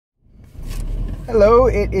Hello,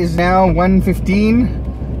 it is now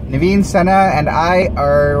 1:15. Naveen, Sana, and I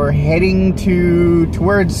are heading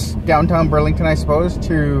towards downtown Burlington, I suppose,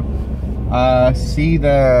 to see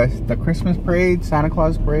the Christmas parade, Santa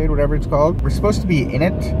Claus Parade, whatever it's called. We're supposed to be in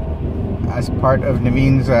it as part of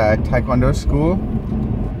Naveen's Taekwondo school,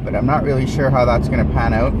 but I'm not really sure how that's going to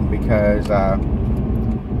pan out because,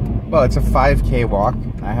 well, it's a 5K walk.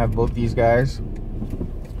 I have both these guys.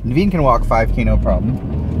 Naveen can walk 5K no problem,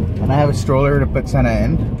 and I have a stroller to put Sana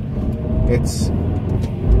in. It's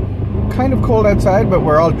kind of cold outside, but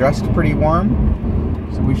we're all dressed pretty warm,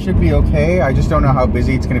 so we should be okay. I just don't know how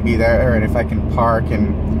busy it's going to be there and if I can park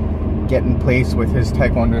and get in place with his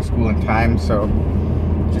Taekwondo school in time, so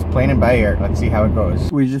just playing it by ear. Let's see how it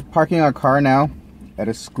goes. We're just parking our car now at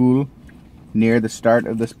a school near the start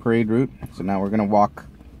of this parade route, so now we're going to walk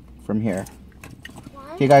from here.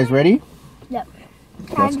 Okay guys, ready? Yep.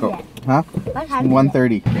 Let's go. Huh?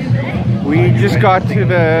 1:30. We just got to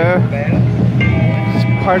the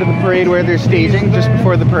part of the parade where they're staging just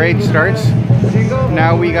before the parade starts.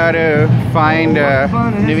 Now we gotta find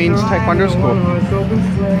Naveen's Taekwondo school.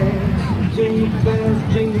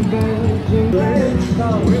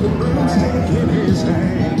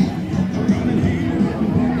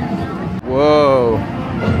 Whoa.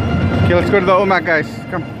 Okay, let's go to the OMAC, guys.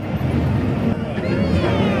 Come.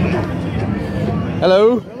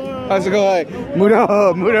 Hello. Hello. How's it going?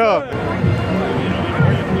 Mudo, Mudo.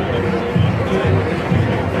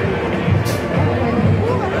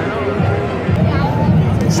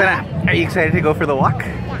 Sana, are you excited to go for the walk?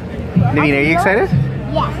 Yeah. Naveen, are you excited?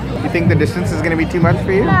 Yeah. You think the distance is going to be too much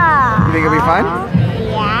for you? No. You think it'll be fun?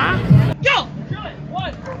 Yeah. Go!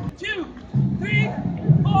 1, 2, 3,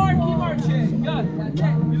 4, keep marching. Go. That's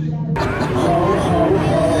it.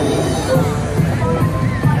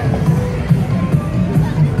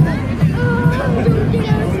 Do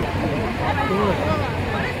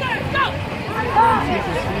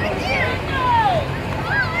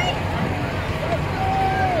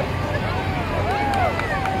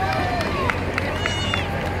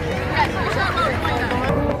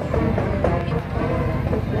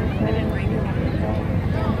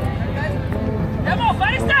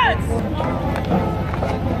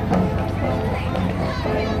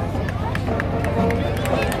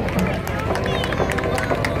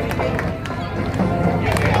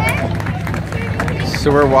So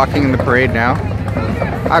we're walking in the parade now.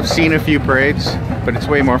 I've seen a few parades, but it's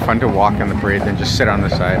way more fun to walk in the parade than just sit on the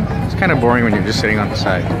side. It's kind of boring when you're just sitting on the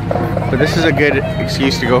side. But this is a good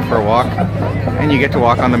excuse to go for a walk, and you get to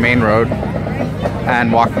walk on the main road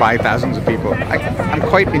and walk by thousands of people. I'm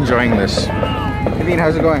quite enjoying this. Naveen,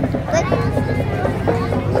 how's it going?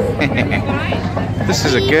 This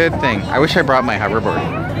is a good thing. I wish I brought my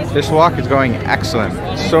hoverboard. This walk is going excellent.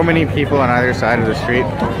 So many people on either side of the street.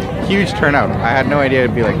 Huge turnout. I had no idea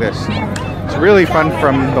it'd be like this. It's really fun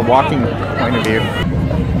from the walking point of view.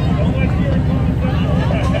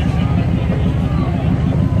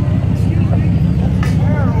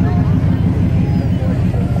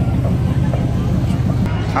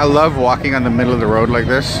 I love walking on the middle of the road like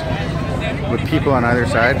this with people on either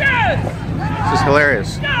side. This is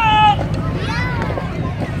hilarious.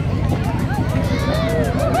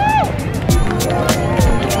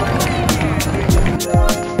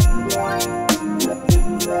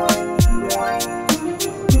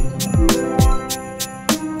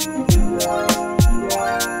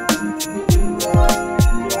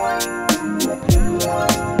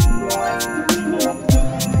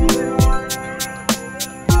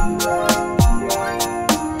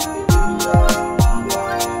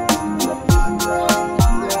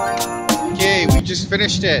 Just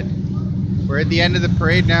finished it. We're at the end of the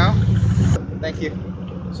parade now. Thank you.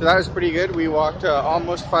 So that was pretty good. We walked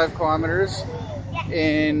almost 5 kilometers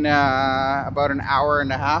in about an hour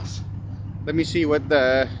and a half. Let me see what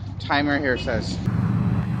the timer here says.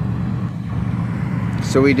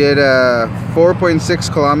 So we did 4.6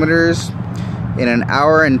 kilometers in an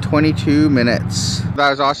hour and 22 minutes. That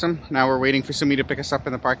was awesome. Now we're waiting for Timmie to pick us up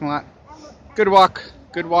in the parking lot. Good walk.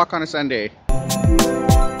 Good walk on a Sunday.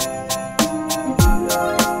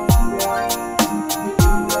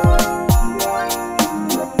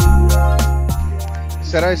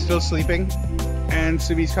 Sarah is still sleeping, and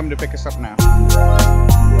Timmie's come to pick us up now.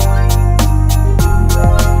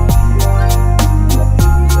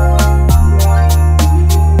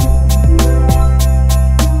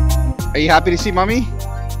 Are you happy to see Mommy?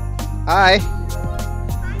 Hi.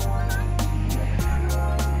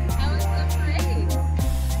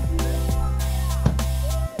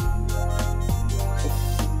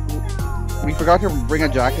 We forgot to bring a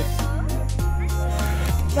jacket.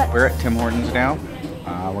 We're at Tim Hortons now.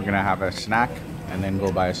 We're gonna have a snack and then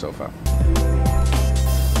go buy a sofa.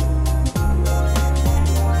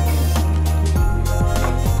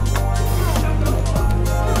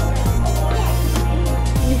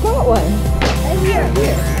 You got one. Here.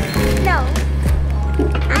 No.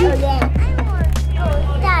 I want.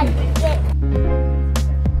 Dad.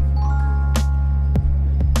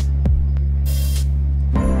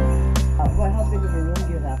 Well, how big of a room do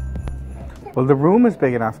you have? Well, the room is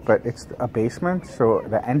big enough, but it's a basement, so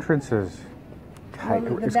the entrance is tight.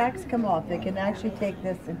 Well, the backs come off. They can actually take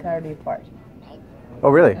this entirely apart. Oh,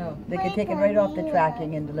 really? Oh, they can take it right off the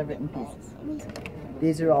tracking and deliver it in pieces.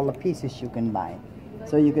 These are all the pieces you can buy.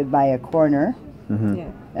 So you could buy a corner,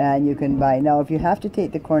 and you can buy, now if you have to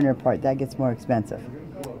take the corner apart, that gets more expensive.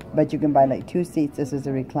 But you can buy like 2 seats. This is a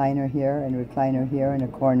recliner here, and a recliner here, and a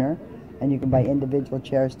corner. And you can buy individual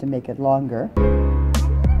chairs to make it longer.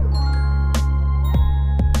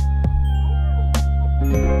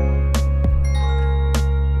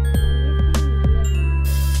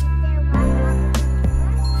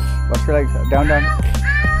 What's your leg? Down, down.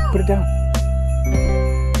 Put it down.